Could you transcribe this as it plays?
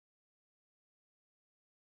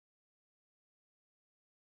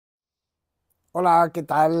Hola, ¿qué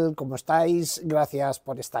tal? ¿Cómo estáis? Gracias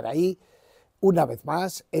por estar ahí una vez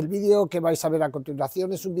más. El vídeo que vais a ver a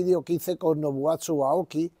continuación es un vídeo que hice con Nobuatsu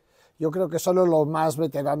Aoki. Yo creo que solo los más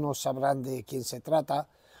veteranos sabrán de quién se trata.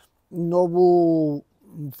 Nobu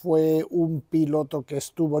fue un piloto que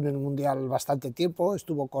estuvo en el Mundial bastante tiempo,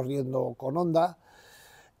 estuvo corriendo con Honda.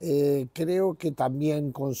 Creo que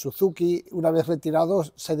también con Suzuki. Una vez retirado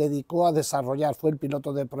se dedicó a desarrollar, fue el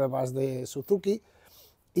piloto de pruebas de Suzuki,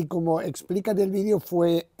 y como explica en el vídeo,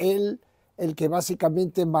 fue él el que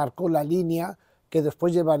básicamente marcó la línea que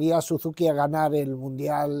después llevaría a Suzuki a ganar el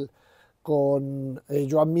Mundial con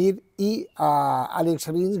Joan Mir y a Alex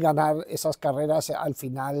Rins ganar esas carreras al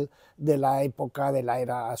final de la época de la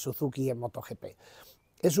era Suzuki en MotoGP.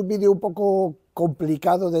 Es un vídeo un poco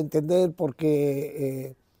complicado de entender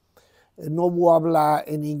porque Nobu habla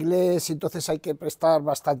en inglés, entonces hay que prestar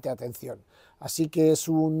bastante atención. Así que es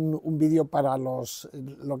un vídeo para lo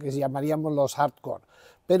que llamaríamos los hardcore.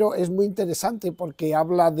 Pero es muy interesante porque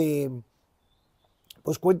habla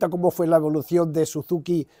pues cuenta cómo fue la evolución de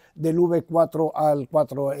Suzuki del V4 al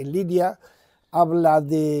 4 en línea,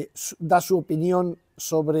 da su opinión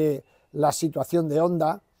sobre la situación de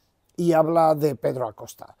Honda y habla de Pedro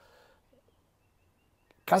Acosta.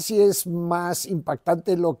 Casi es más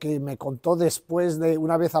impactante lo que me contó después de,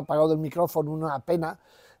 una vez apagado el micrófono, una pena,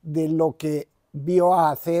 de lo que vio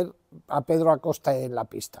hacer a Pedro Acosta en la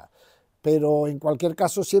pista. Pero en cualquier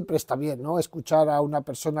caso siempre está bien, ¿no?, escuchar a una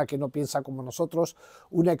persona que no piensa como nosotros,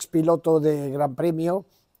 un expiloto de Gran Premio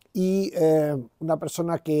y una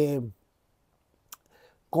persona que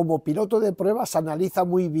como piloto de pruebas analiza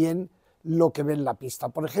muy bien lo que ve en la pista.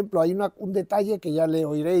 Por ejemplo, hay un detalle que ya le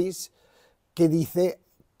oiréis, que dice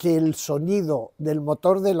que el sonido del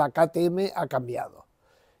motor de la KTM ha cambiado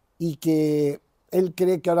y que él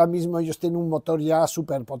cree que ahora mismo ellos tienen un motor ya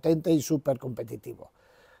súper potente y súper competitivo.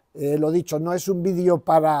 Lo dicho, no es un vídeo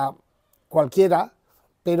para cualquiera,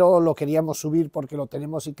 pero lo queríamos subir porque lo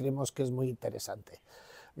tenemos y creemos que es muy interesante.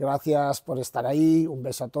 Gracias por estar ahí, un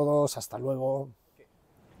beso a todos, hasta luego.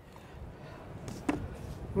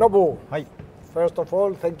 Nobu. Hi. First of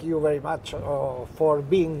all, thank you very much for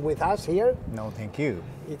being with us here. No, thank you.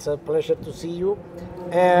 It's a pleasure to see you.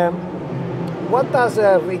 What does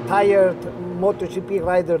a retired MotoGP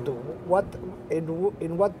rider do?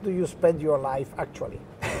 In what do you spend your life actually?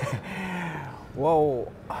 Well,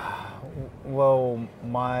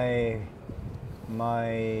 my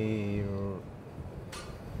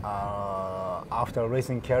after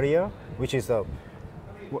racing career, which is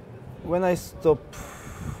when I stopped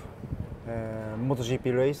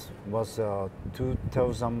MotoGP race was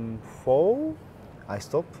 2004. I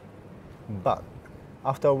stopped, but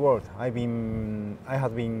afterward I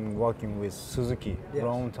have been working with Suzuki Yes.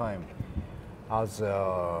 long time as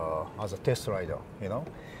a test rider, you know,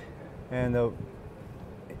 and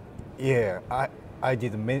yeah, I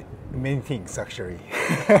did many things actually.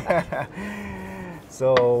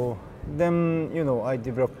 So then, you know, I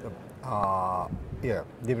developed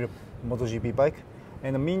developed MotoGP bike.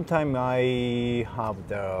 In the meantime, I have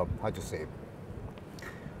the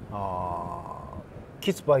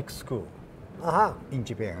kids bike school in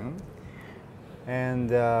Japan, and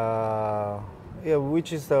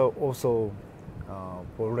which is also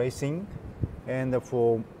for racing and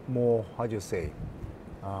for more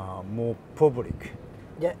more public.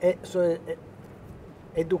 Yeah, so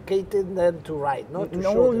educating them to ride, not to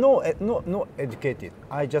show them. No, educated.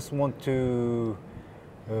 I just want to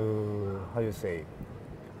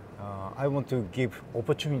I want to give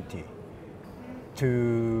opportunity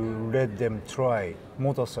to let them try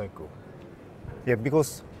motorcycle. Yeah,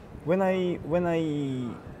 because when I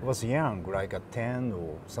was young, like at 10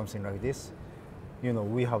 or something like this, you know,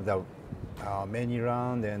 we have the many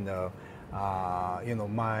round, and you know,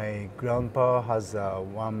 my grandpa has a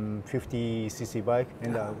 150cc bike,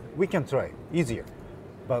 and we can try easier,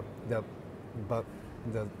 but the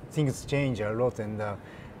things change a lot, and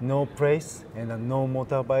no place and no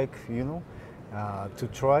motorbike, you know, to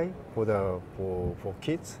try for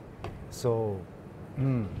kids. So,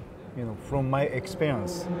 you know, from my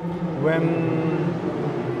experience, when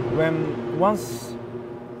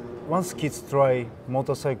once kids try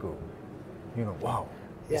motorcycle, you know, wow,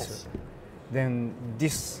 Yes. then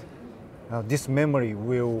this memory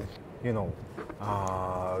will, you know,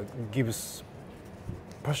 gives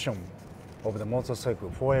passion of the motorcycle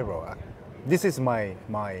forever. This is my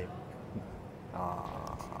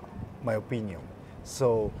opinion.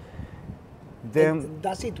 So then, And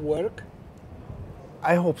does it work?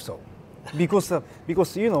 I hope so, because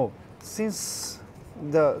you know, since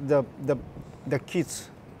the kids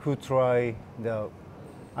who try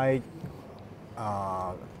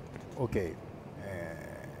okay,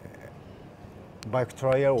 bike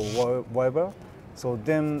trial or whatever. So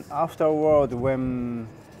then afterward, when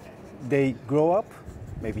they grow up,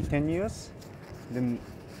 maybe 10 years, then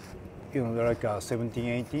they're like 17,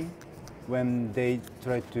 18, when they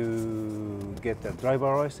try to get a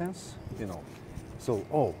driver license,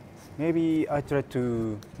 So maybe I try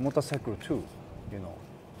to motorcycle too,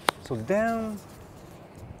 So then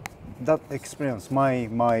that experience,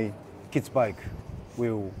 my kid's bike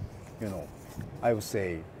will, I would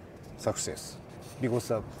say success,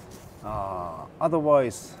 because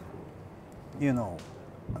otherwise,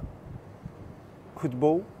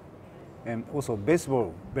 football and also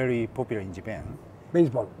baseball very popular in Japan.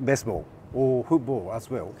 Baseball or football as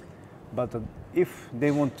well. But if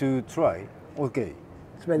they want to try, okay,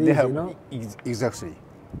 it's very easy, no? Exactly.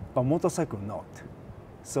 But motorcycle not.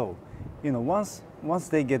 So, once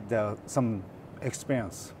they get some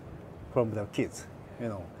experience from the kids,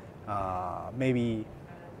 maybe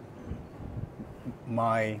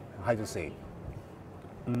how to say,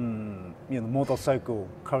 motorcycle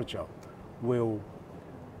culture will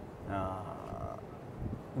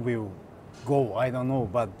go. I don't know,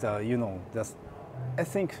 but I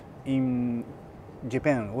think in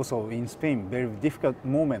Japan, also in Spain, very difficult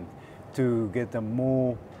moment to get a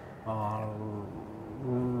more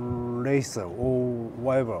racer or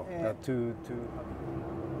whatever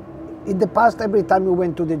In the past, every time you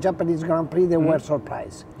went to the Japanese Grand Prix, they were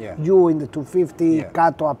surprised. Yeah. You in the 250, Yeah.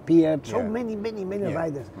 Kato appeared, so Yeah. many Yeah.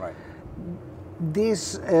 riders. Right.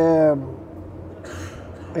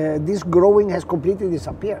 This growing has completely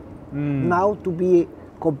disappeared. Now, to be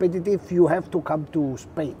competitive, you have to come to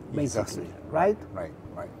Spain, basically, Exactly. right? Right.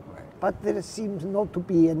 But there seems not to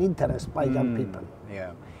be an interest by young people.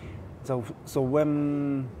 Yeah. So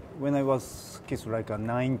when I was kids, like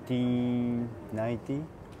 1990,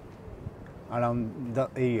 around that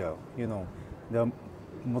area, the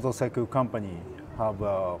motorcycle company have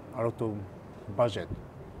a lot of budget,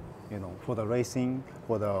 for the racing,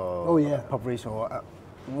 for the population or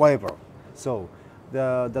whatever. So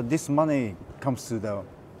this money comes to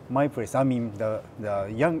my place. I mean the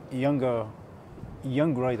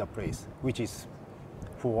young rider place, which is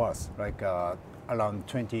for us like around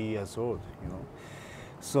 20 years old.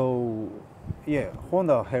 So yeah,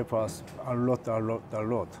 Honda helped us a lot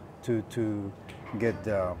to get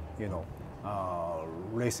the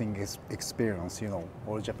racing experience.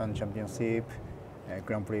 All Japan Championship,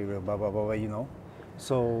 Grand Prix, blah blah blah.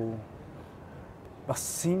 So, but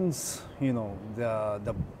since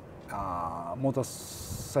the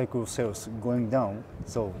motorcycle sales going down,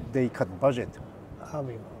 so they cut budget.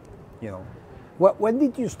 When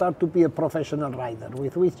did you start to be a professional rider?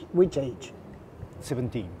 With which age?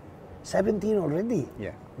 17. 17 already?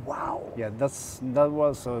 Yeah. Wow. Yeah, that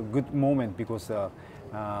was a good moment because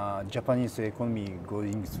Japanese economy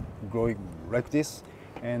growing like this,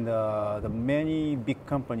 and the many big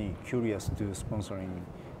company curious to sponsoring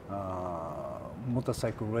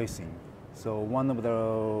motorcycle racing. So one of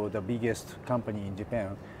the biggest company in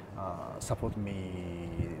Japan support me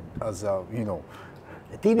as a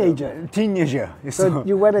a teenager. So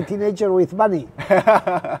you were a teenager with money.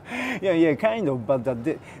 yeah, kind of. But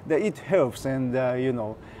it helps, and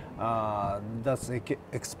that's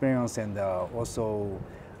experience, and also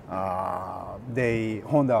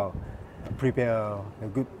Honda prepare a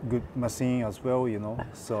good machine as well.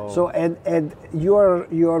 So and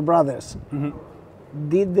your brothers.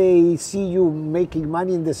 Did they see you making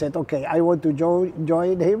money and they said, okay, I want to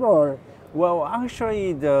join him, or? Well,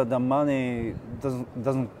 actually, the money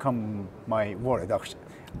doesn't come my wallet. Actually,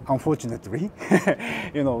 unfortunately,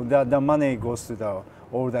 the money goes to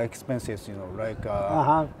all the expenses. Like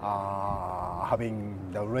having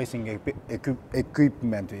the racing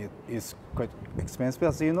equipment is quite expensive,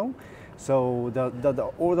 as you know. So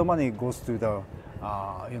all the money goes to the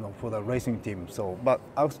for the racing team. So, but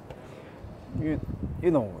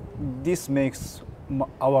this makes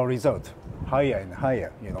our result higher and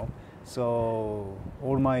higher. So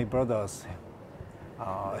all my brothers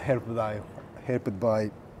helped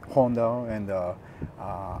by Honda, and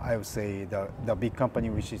I would say the big company,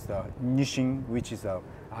 which is the Nissin, which is a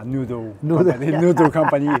noodle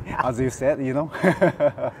company, as you said,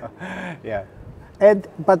 Yeah.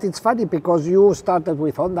 But it's funny because you started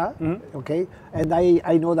with Honda, okay, and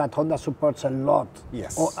I know that Honda supports a lot,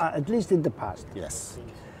 yes, or at least in the past. Yes.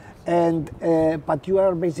 And but you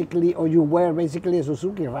were basically a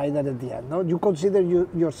Suzuki rider at the end, no? You consider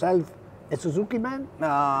yourself a Suzuki man?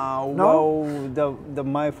 No? Well,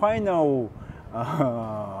 my final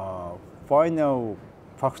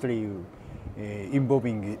factory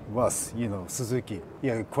involving was Suzuki.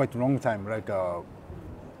 Yeah, quite a long time, like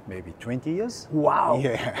maybe 20 years. Wow.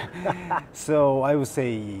 Yeah. So I would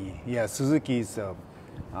say, yeah, Suzuki is your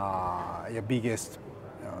biggest,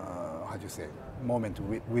 how do you say, moment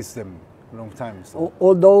with them long time. So.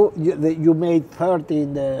 Although you made third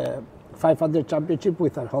in the 500 championship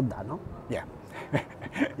with a Honda, no? Yeah.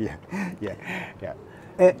 Yeah. Yeah. Yeah.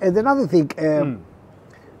 And another thing,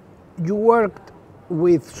 you worked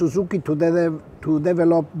with Suzuki to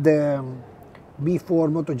develop the B4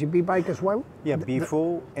 MotoGP bike as well? Yeah,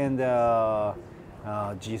 B4 and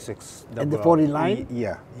G6. And the 4 inline?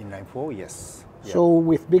 Yeah, inline 4, yes. Yeah. So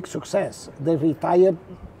with big success, they retired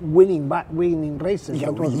winning races. Yeah,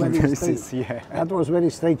 that was winning very races, strange. yeah. That was very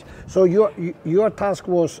strange. So your task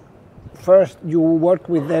was, first you worked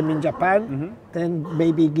with them in Japan, then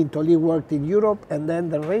maybe Gintoli worked in Europe, and then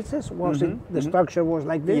the races, was it, the structure was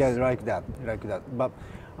like this? Yeah, like that. But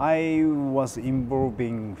I was involved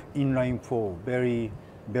in inline 4 very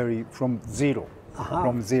from zero.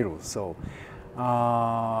 From zero. So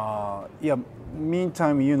yeah,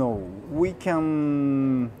 meantime, you know,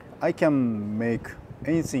 I can make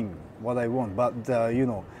anything what I want, but you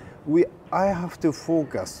know, I have to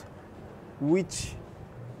focus which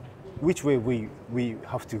way we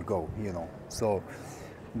have to go, you know. So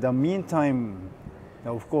the meantime,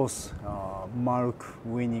 of course, Marc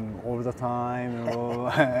winning all the time,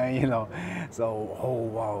 you know. So, oh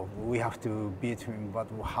wow, we have to beat him, but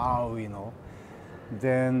how, you know?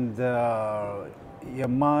 Then yeah,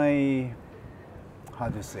 how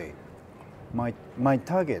do you say? My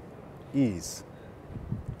target is,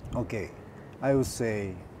 okay, I would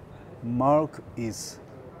say Marc is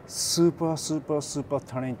super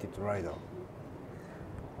talented rider,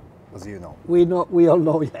 as you know. We all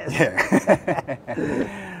know, yes.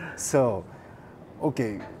 Yeah. So,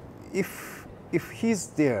 okay, if he's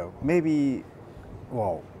there, maybe,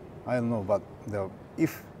 well, I don't know, but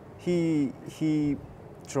if he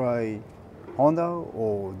try Honda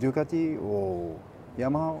or Ducati or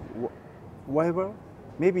Yamaha, whatever,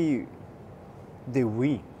 maybe they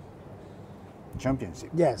win championship.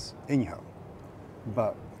 Yes. Anyhow,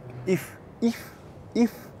 but if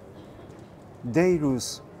they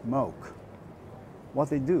lose Marc, what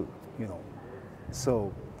they do, you know?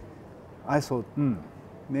 So I thought,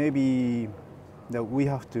 maybe that we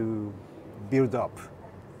have to build up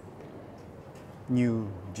new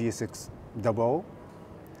GSX double.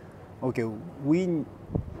 Okay, we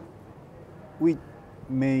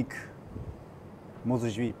make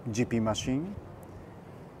MotoGP machine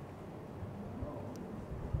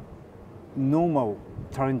normal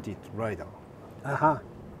talented rider.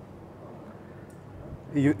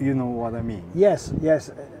 You know what I mean? Yes.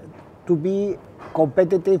 To be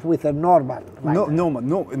competitive with a normal rider.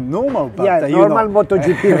 Normal, but yeah, you normal know,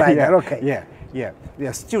 MotoGP rider. Yeah, okay. Yeah. They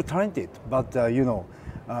are still talented, but you know,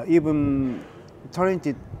 even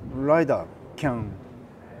talented rider can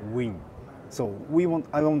win. So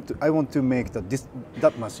I want to make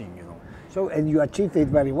that machine, you know. So, and you achieved it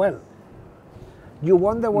very well. You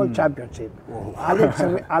won the World Championship. Oh.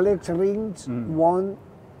 Alex Rins won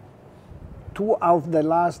 2 of the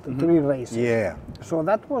last 3 races. Yeah. So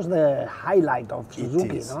that was the highlight of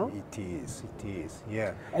Suzuki, no? It is,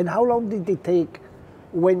 yeah. And how long did it take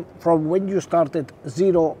from when you started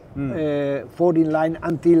 0 4 in line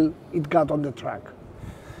until it got on the track?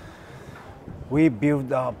 We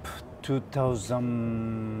built up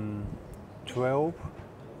 2012,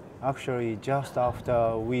 actually just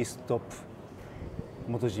after we stopped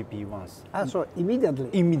MotoGP once. So immediately?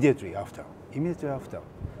 Immediately after.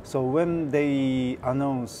 So when they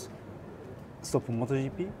announced stop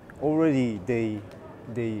MotoGP, already they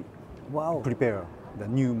prepare the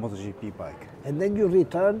new MotoGP bike. And then you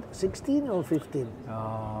returned 16 or 15?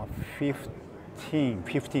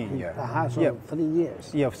 15, yeah. So yeah. 3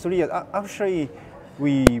 years. Yeah, 3 years. Actually,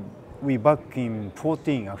 we back in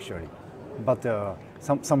 14 actually, but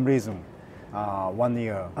some reason 1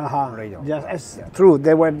 year later. True,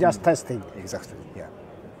 they were just testing. Exactly. Yeah.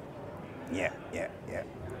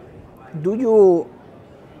 Do you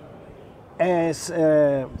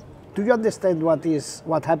understand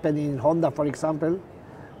what happened in Honda, for example?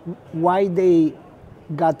 Why they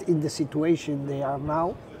got in the situation they are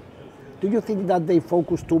now? Do you think that they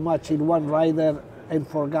focused too much in one rider and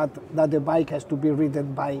forgot that the bike has to be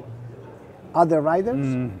ridden by other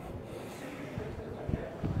riders?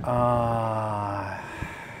 Yeah,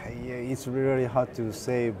 it's really hard to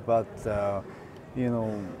say, but you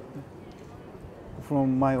know,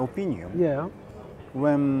 from my opinion,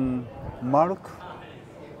 when Marc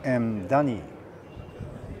and Danny,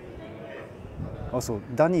 also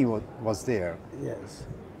Danny was there. Yes.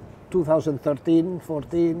 2013,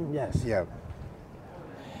 14, yes. Yeah.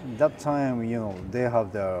 that time, you know, they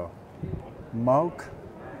have the Marc's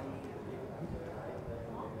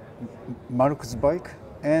bike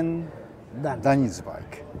and Danny's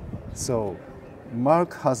bike. So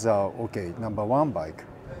Marc has a number one bike,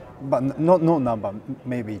 but not number,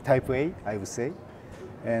 maybe type A, I would say,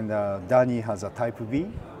 and Danny has a type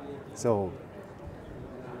B. So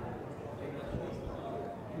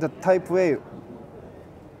the type A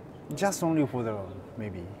just only for the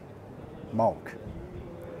maybe Marc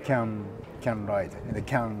can ride and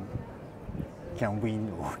can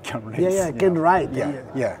win or can race. Can ride.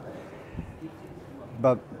 Yeah.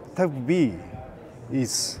 But type B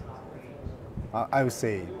is, I would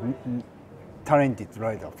say, talented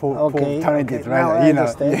rider. For talented rider. Now I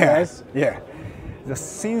understand. Yes. Yeah.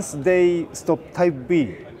 Since they stopped type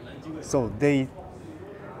B, so they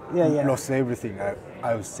lost everything.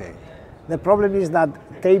 I would say. The problem is that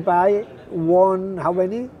type I won how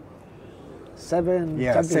many? 7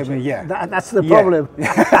 championships. 7. Yeah. That's the problem.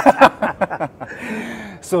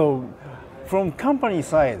 So, from company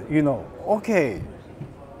side, you know,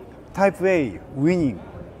 type A winning.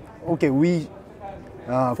 We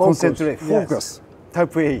concentrate, focus. Yes.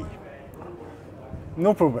 Type A,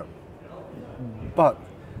 no problem. But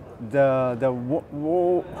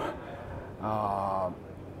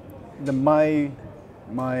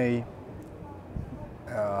my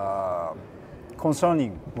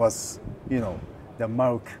concerning was, you know, the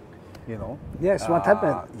Marc, you know. Yes, what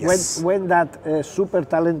happened? Yes. When that super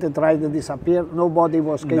talented rider disappeared, nobody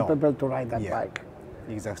was capable to ride that bike.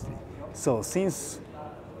 Exactly. So since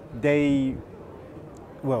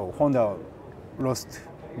Honda lost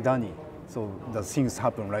Danny, so the things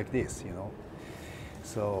happen like this, you know.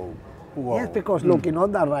 So, yes, because look, in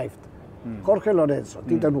Honda arrived, Jorge Lorenzo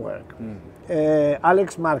didn't work,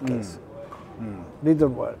 Alex Marquez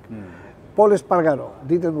didn't work, Paul Espargaro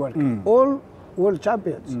didn't work, all world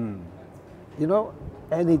champions, you know,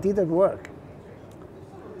 and it didn't work.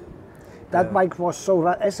 That bike was so,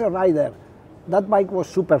 as a rider, that bike was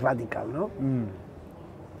super radical, no?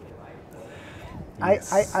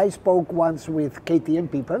 Yes. I spoke once with KTM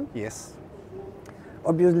people. Yes.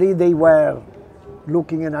 Obviously, they were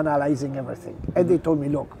looking and analyzing everything. And they told me,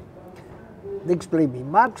 look, they explained me,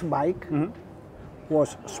 Marc's bike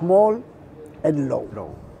was small and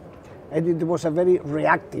low. And it was a very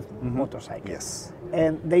reactive motorcycle. Yes.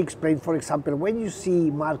 And they explained, for example, when you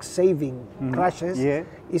see Marc saving crashes,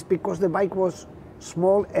 it's because the bike was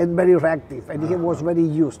small and very reactive, and he was very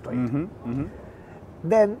used to it.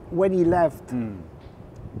 Then when he left,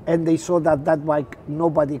 and they saw that that bike,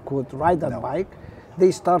 nobody could ride that bike,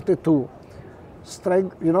 they started to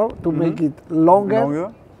to make it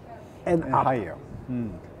longer and up. Higher.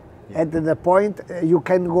 At the point you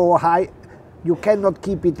can go high, you cannot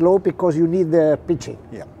keep it low because you need the pitching.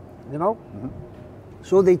 Yeah. You know?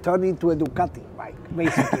 So they turned into a Ducati bike,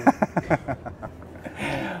 basically.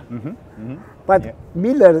 But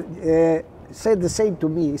Miller said the same to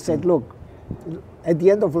me. He said, look, at the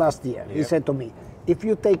end of last year, he said to me, if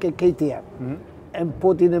you take a KTM and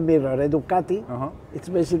put in a mirror a Ducati, it's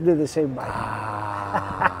basically the same bike.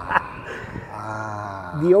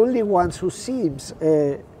 The only ones who seems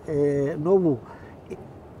Nobu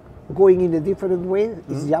going in a different way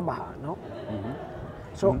is Yamaha, no?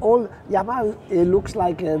 So all Yamaha looks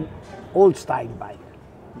like an old style bike.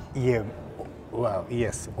 Yeah, well,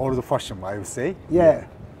 yes, old fashioned, I would say. Yeah.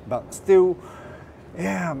 But still,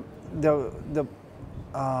 the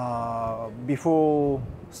before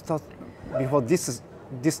this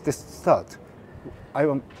start,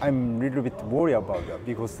 I'm a little bit worried about that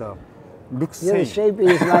because the looks same. The shape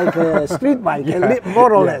is like a street bike,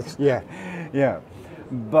 more or less. Yeah.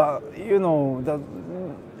 But you know,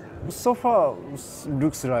 so far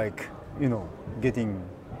looks like, you know, getting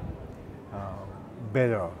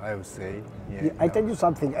better, I would say. I tell you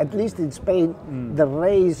something, at least in Spain, the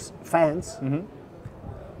race fans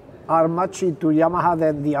are much into Yamaha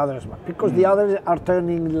than the others, because the others are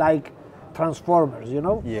turning like transformers, you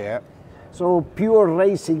know? Yeah. So pure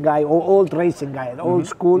racing guy or old racing guy, old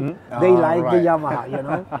school, they like the Yamaha, you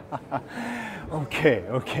know?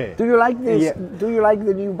 Okay. Do you like this? Yeah. Do you like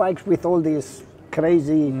the new bikes with all this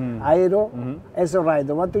crazy aero? As a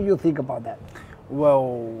rider, what do you think about that?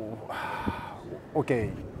 Well,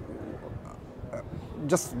 okay.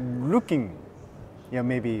 Just looking,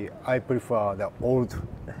 maybe I prefer the old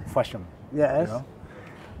fashion. Yes. You know?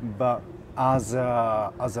 But as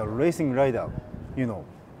a racing rider, you know,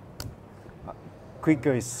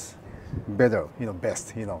 quicker is better, you know,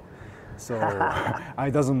 best, you know. So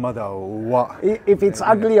it doesn't matter what. If it's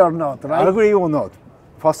ugly or not, right? Ugly or not,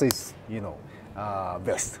 first is, you know,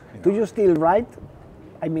 best. You know. Do you still ride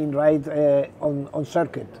I mean, ride on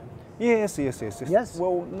circuit? Yes. Yes?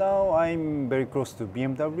 Well, now I'm very close to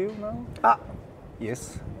BMW now. Ah,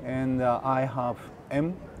 Yes, and I have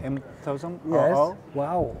M1000 yes. RR.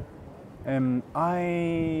 Wow. And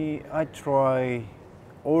I try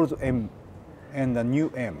old M and the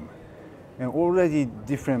new M, and already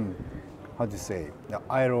different. How to say the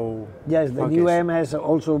aero? Yes, the package. new M has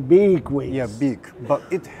also big wheels. Yeah, big, but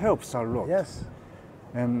it helps a lot. Yes.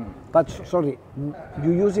 And But sorry,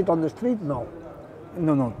 you use it on the street? No.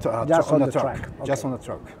 no, Just on on the the truck, track, just okay. on the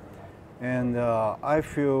truck. And I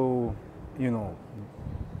feel,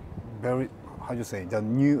 very, how do you say, the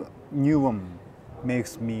new one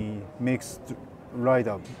makes the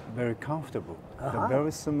rider very comfortable,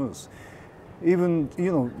 very smooth. Even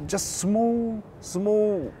just small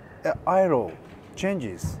aero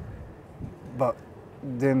changes, but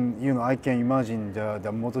then I can imagine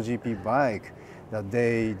the MotoGP bike that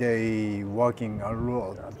they working a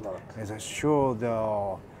lot. As I'm sure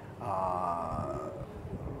the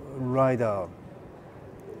rider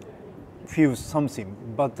feels something,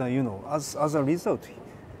 but as a result,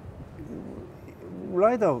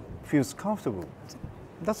 rider feels comfortable.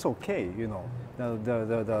 That's okay,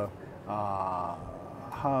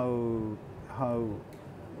 how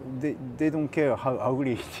they don't care how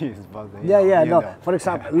ugly it is, but No. For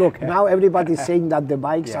example, look, now everybody's saying that the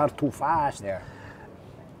bikes are too fast. Yeah.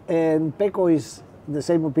 And Peko is the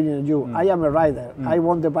same opinion as you. I am a rider. I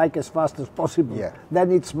want the bike as fast as possible. Yeah.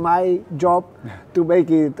 Then it's my job to make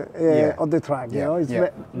it on the track.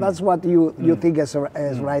 That's what you think as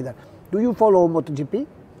rider. Do you follow MotoGP?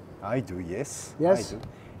 I do, yes. Yes? I do.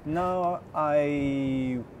 Now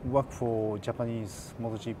I work for Japanese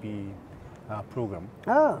MotoGP program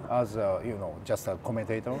as just a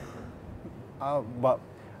commentator. But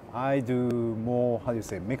I do more, how do you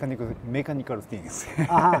say, mechanical things.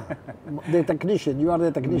 The technician. You are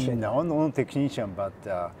the technician. No, not technician, but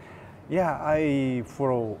I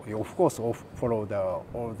follow. Of course, follow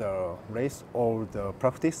all the race, all the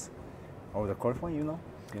practice, all the qualifying.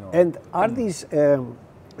 And are these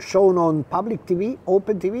shown on public TV,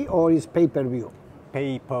 open TV, or is pay-per-view?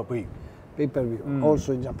 Pay-per-view. Pay-per-view,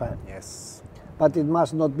 also in Japan. Yes. But it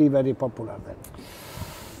must not be very popular then.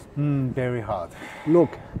 Very hard.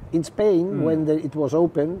 Look, in Spain, when it was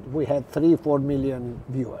open, we had 3-4 million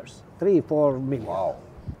viewers. 3-4 million. Wow.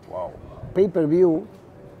 Pay-per-view,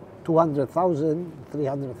 200,000,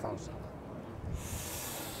 300,000.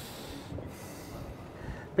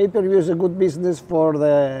 Pay-per-view is a good business for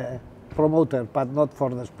the promoter, but not for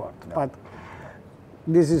the sport. No. But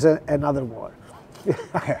this is another war.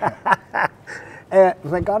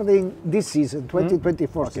 Regarding this season,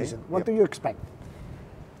 2024 season, what do you expect?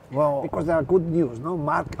 Well, because there are good news, no?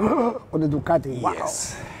 Marc on the Ducati,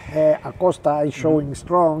 yes. Wow. Acosta is showing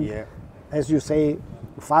strong. Yeah. As you say,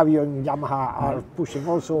 Fabio and Yamaha are pushing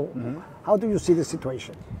also. How do you see the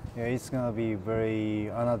situation? Yeah, it's gonna be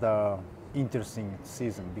another interesting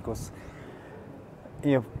season because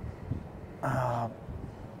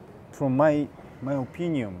from my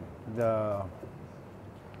opinion,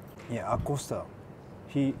 Acosta,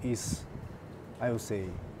 he is, I would say,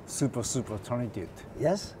 super talented.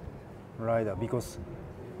 Yes. Rider, because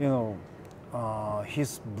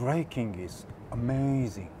his braking is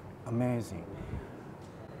amazing.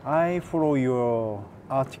 I follow your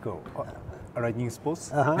article, Riding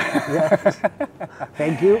Sports. Yes.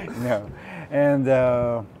 Thank you. No, and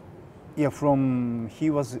from he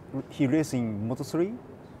racing Moto3,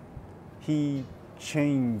 he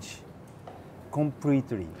changed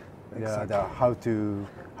completely how to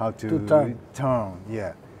turn.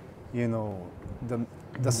 Yeah,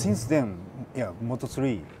 since then,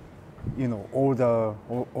 Moto3,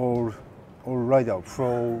 all rider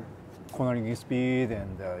flow, cornering speed,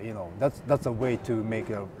 and that's a way to make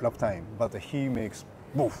a lap time. But he makes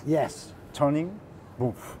both. Yes. Turning,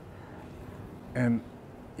 both. And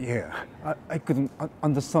I couldn't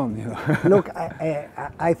understand. Look,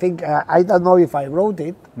 I think I don't know if I wrote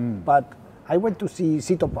it, but I went to see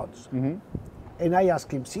Sito Pons, and I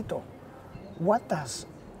asked him, Sito, what does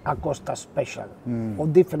Acosta special or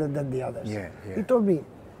different than the others? Yeah. He told me,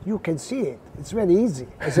 you can see it. It's very easy.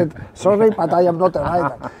 I said, sorry, but I am not a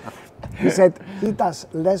rider. He said, he does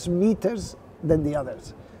less meters than the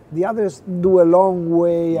others. The others do a long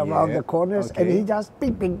way around the corners, and he just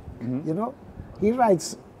ping. He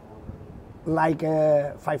rides like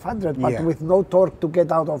 500, but with no torque to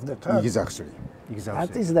get out of the turn. Exactly.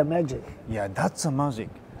 That is the magic. Yeah, that's a magic.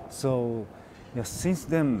 So since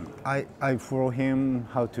then I follow him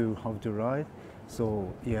how to ride.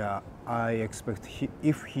 So I expect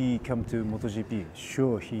if he come to MotoGP,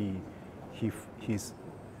 sure he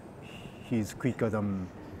he's quicker than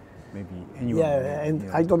maybe anyone. Yeah, and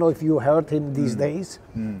I don't know if you heard him these days.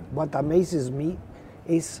 What amazes me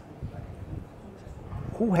is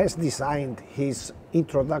who has designed his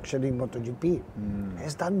introduction in MotoGP.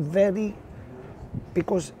 Has done very,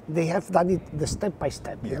 because they have done it the step by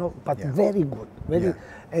step, you know, but very good. Very,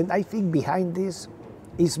 and I think behind this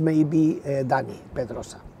is maybe Dani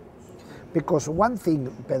Pedrosa. Because one thing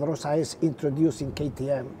Pedrosa is introducing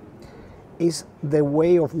KTM is the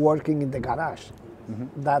way of working in the garage.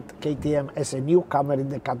 That KTM, as a newcomer in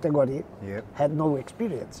the category, had no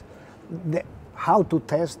experience. How to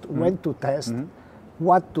test, when to test,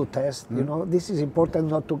 what to test, you know, this is important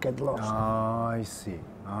not to get lost. I see,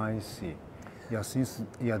 I see. Yeah, since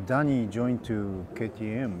Dani joined to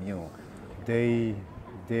KTM, you know,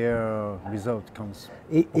 their result comes.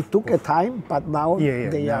 It took a time, but now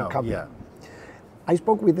they are coming. I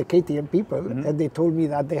spoke with the KTM people, and they told me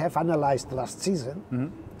that they have analyzed last season,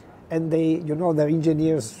 and they, you know, the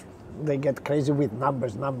engineers, they get crazy with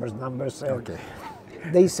numbers. Okay.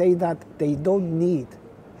 They say that they don't need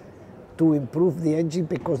to improve the engine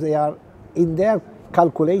because they are, in their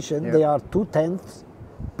calculation, they are 2/10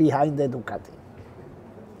 behind the Ducati.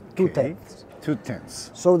 2/10.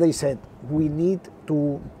 2/10. So they said, we need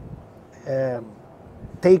to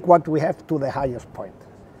take what we have to the highest point.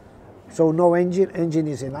 So no engine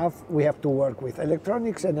is enough, we have to work with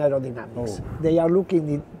electronics and aerodynamics. They are looking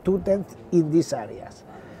in 2/10 in these areas.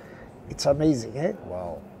 It's amazing, eh?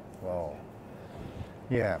 Wow, wow.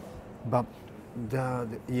 Yeah, but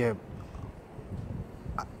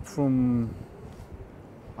from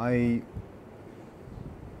I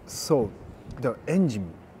saw the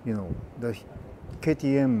engine, you know, the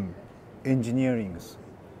KTM engineerings,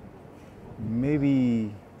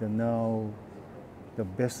 maybe now the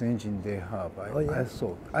best engine they have.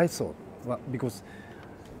 I thought, well, because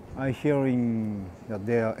I hearing that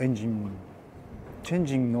their engine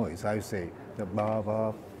changing noise. I say the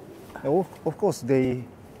bah. Of course,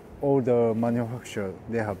 all the manufacturer,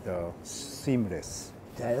 they have the seamless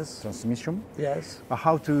transmission. Yes.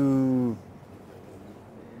 How to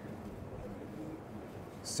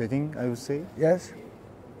setting, I would say. Yes.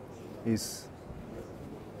 Is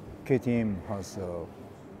KTM has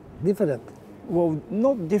different. Well,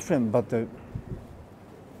 not different, but the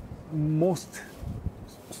most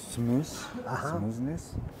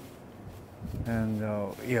smoothness, and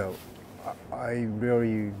I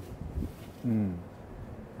really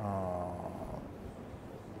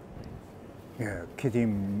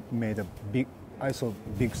KTM made a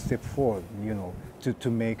big step forward, you know, to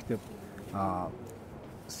make the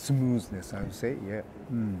smoothness, I would say,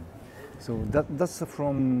 So that's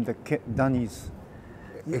from the Dani's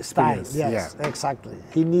experience. Style, yes, exactly.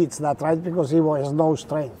 He needs that, right? Because he has no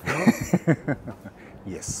strength. You know?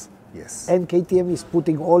 Yes. And KTM is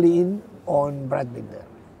putting all in on Brad Binder,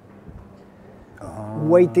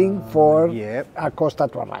 waiting for Acosta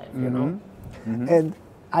to arrive. You know, and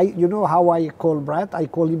you know how I call Brad? I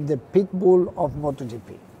call him the pit bull of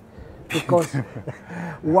MotoGP, because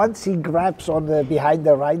once he grabs on behind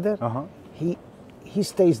the rider, he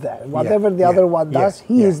stays there. Whatever the other one does,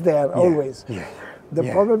 he is there always. The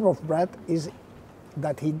problem of Brad is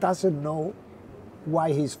that he doesn't know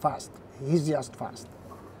why he's fast. He's just fast.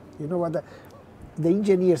 You know what? The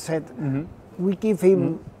engineer said, we give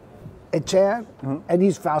him a chair and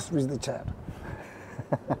he's fast with the chair.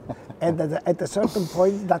 And at a certain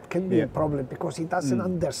point, that can be a problem because he doesn't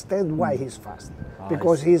understand why he's fast.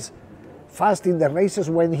 Because he's fast in the races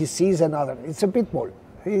when he sees another. It's a pit bull.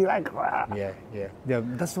 He like,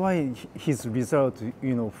 that's why his result,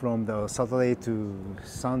 you know, from the Saturday to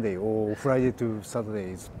Sunday or Friday to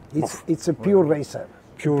Saturday is it's a pure racer.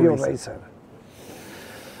 Pure racer.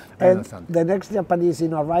 And the next Japanese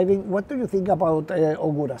in arriving, what do you think about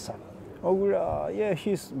Ogura-san? Ogura,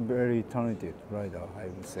 he's very talented rider, I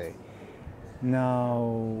would say.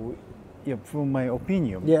 Now, from my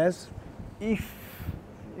opinion,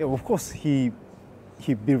 of course he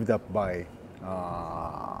built up by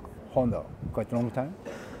Honda quite a long time,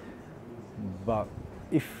 but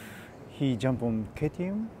if he jump on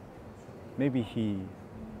KTM, maybe he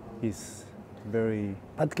is very.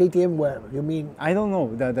 But KTM where? You mean? I don't know.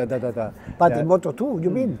 But in Moto2,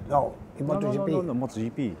 you mean? No, in MotoGP. No,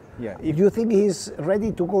 MotoGP. Yeah. Do you think he's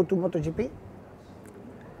ready to go to MotoGP?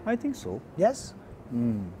 I think so. Yes.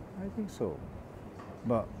 I think so,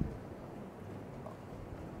 but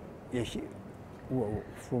well,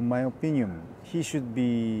 from my opinion, he should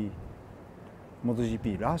be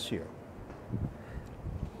MotoGP last year.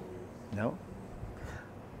 No?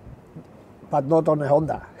 But not on a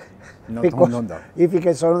Honda. Not on Honda. If he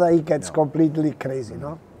gets Honda, he gets completely crazy,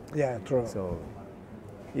 no? Yeah, true. So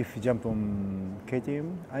if he jump on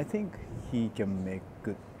KTM, I think he can make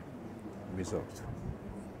good result.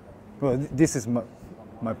 Well, this is my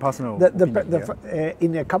personal opinion.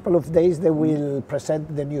 In a couple of days, they will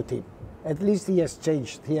present the new team. At least he has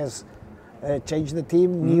changed. He has changed the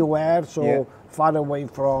team, new air, so far away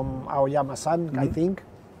from Aoyama-san, I think.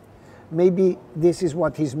 Maybe this is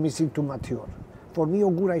what he's missing to mature. For me,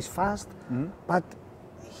 Ogura is fast, but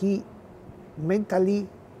he mentally,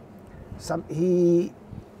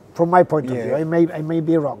 from my point of view, I may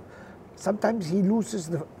be wrong. Sometimes he loses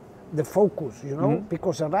the focus, you know,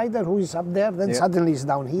 because a rider who is up there, then suddenly is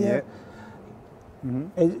down here.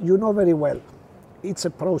 You know very well, it's a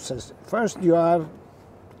process. First you are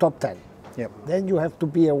top 10. Then you have to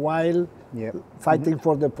be a while fighting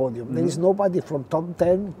for the podium. There is nobody from top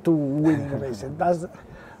 10 to win the race. It does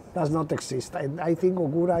not exist. And I think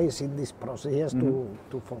Ogura is in this process. He has to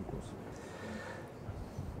focus.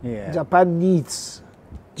 Japan needs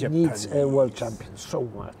a world champion so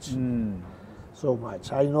much. So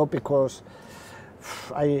much. I know because,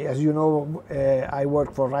 as you know, I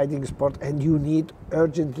work for riding sport, and you need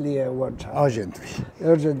urgently a world champion.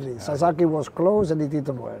 Urgently. Sasaki was close and it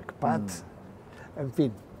didn't work. But, en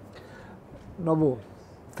fin. Nobu,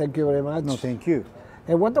 thank you very much. No, thank you.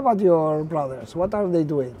 And what about your brothers? What are they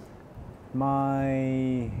doing?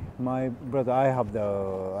 My brother, I have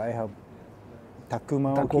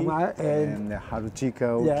Takuma Aoki and Haruchika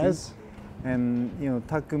Aoki. Yes. And you know,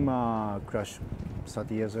 Takuma crashed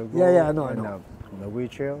 30 years ago. I know. In a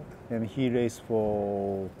wheelchair, and he raced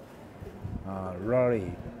for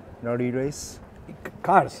rally race.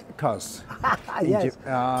 Cars. In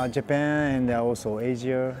Japan and also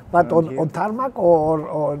Asia. But on tarmac or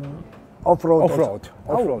on off-road?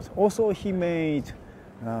 Off-road. Also, he made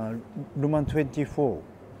Le Mans 24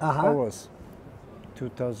 hours,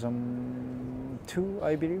 2002,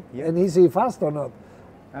 I believe. And is he fast or not?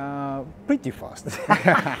 Pretty fast.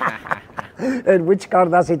 And which car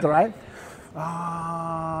does he drive?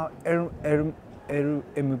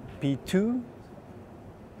 LMP2.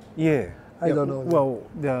 I don't know. Well,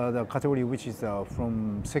 the category which is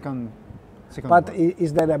from second. But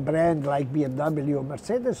is there a brand like BMW or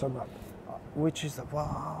Mercedes or not? Which is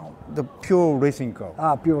the pure racing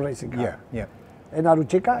car. Pure racing car. Yeah. And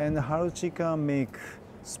Haruchika? And Haruchika make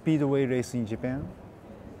speedway race in Japan.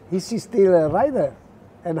 Is he still a rider?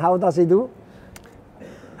 And how does he do?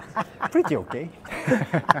 Pretty okay.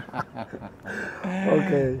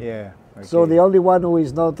 Okay. Okay. So the only one who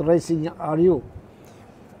is not racing are you.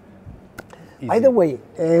 By the way,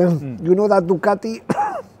 you know that Ducati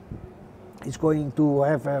is going to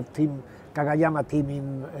have a team, Kagayama team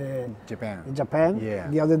in Japan. Yeah.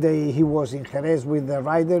 The other day he was in Jerez with the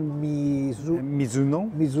rider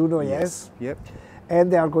Mizuno, yes. Yep.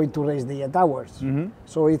 And they are going to race the 8 hours.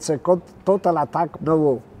 So it's a total attack.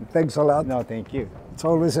 No, thanks a lot. No, thank you. It's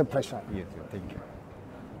always a pleasure. You too, thank you.